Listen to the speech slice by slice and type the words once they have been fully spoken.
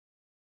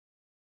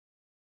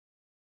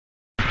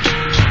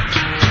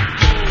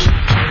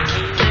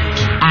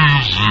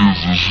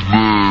his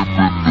name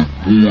and the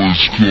boys coming straight out of Compton. It's a brother. I would like to turn my own problem into something good that will reach out to all my homeboys and their kin. Because I want to save their asses before it's too late. I think Easy's death and him writing that letter before he died grabbed a lot of people. Unfortunately, it has to take somebody like Easy. Hopefully this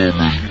is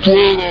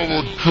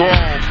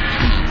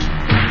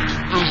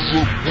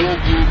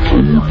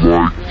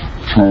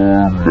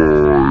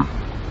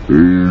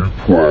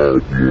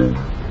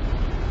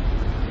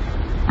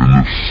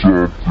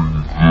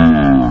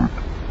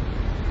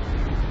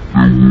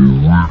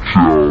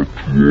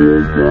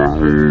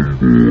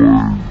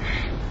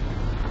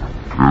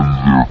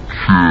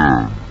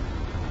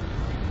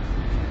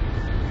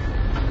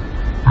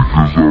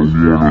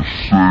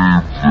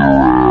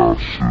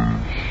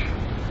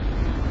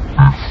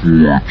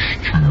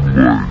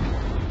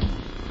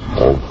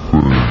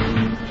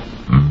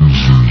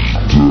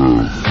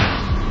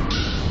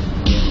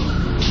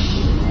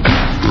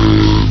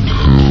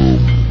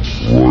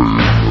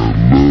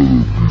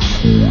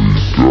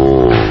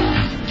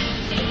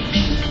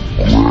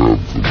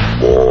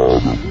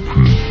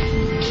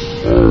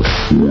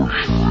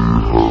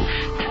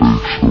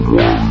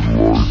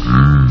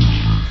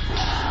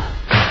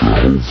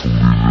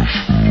a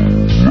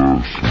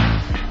lesson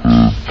to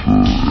every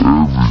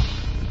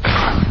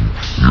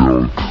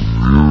young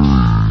community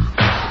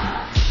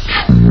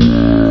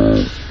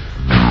to,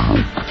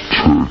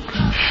 protect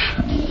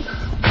yourself.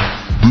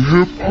 The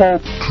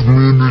hip-hop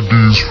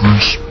community's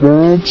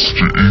response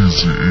to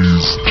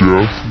Eazy-E's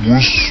death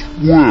was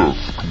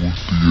swift with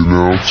the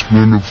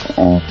announcement of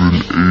Urban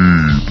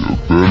Aid, a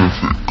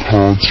benefit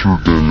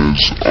concert in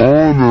his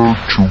honor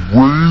to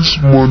raise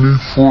money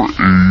for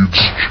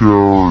AIDS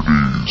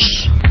charities.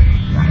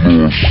 We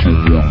lost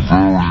someone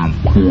very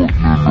important in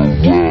the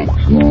rap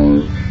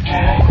world,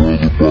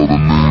 brother by the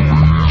name of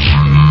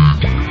Eazy-E.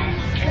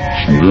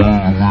 So one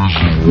of the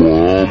reasons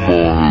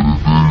why I'm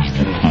out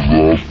here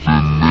today is because I've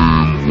been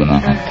named one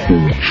of the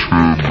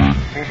co-chairmen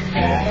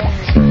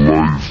for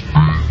Life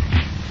Beat,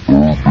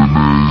 Urban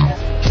Aid.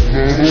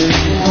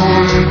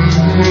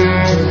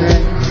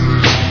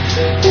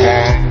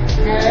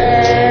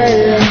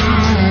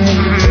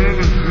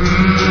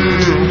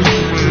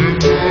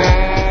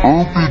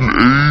 Urban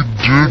Aid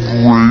did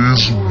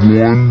raise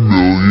 $1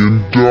 million,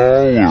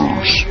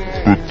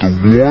 but the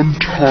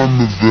one-time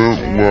event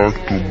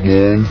lacked a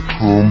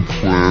long-term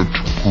plan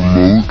to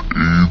promote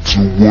AIDS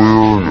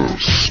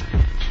awareness.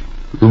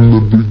 In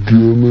the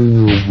beginning,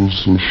 it was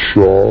a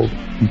shock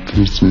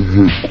because it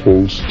hit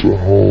close to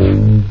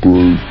home,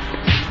 but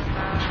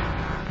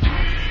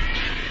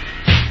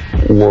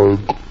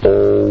like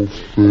all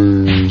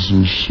things,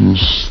 it's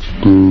just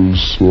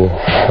there's a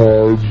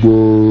high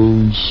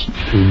buzz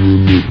and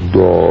then it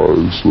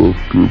dies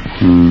after a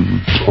period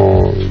of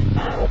time.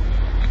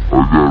 I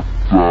got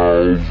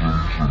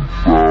thousands and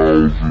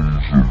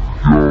thousands of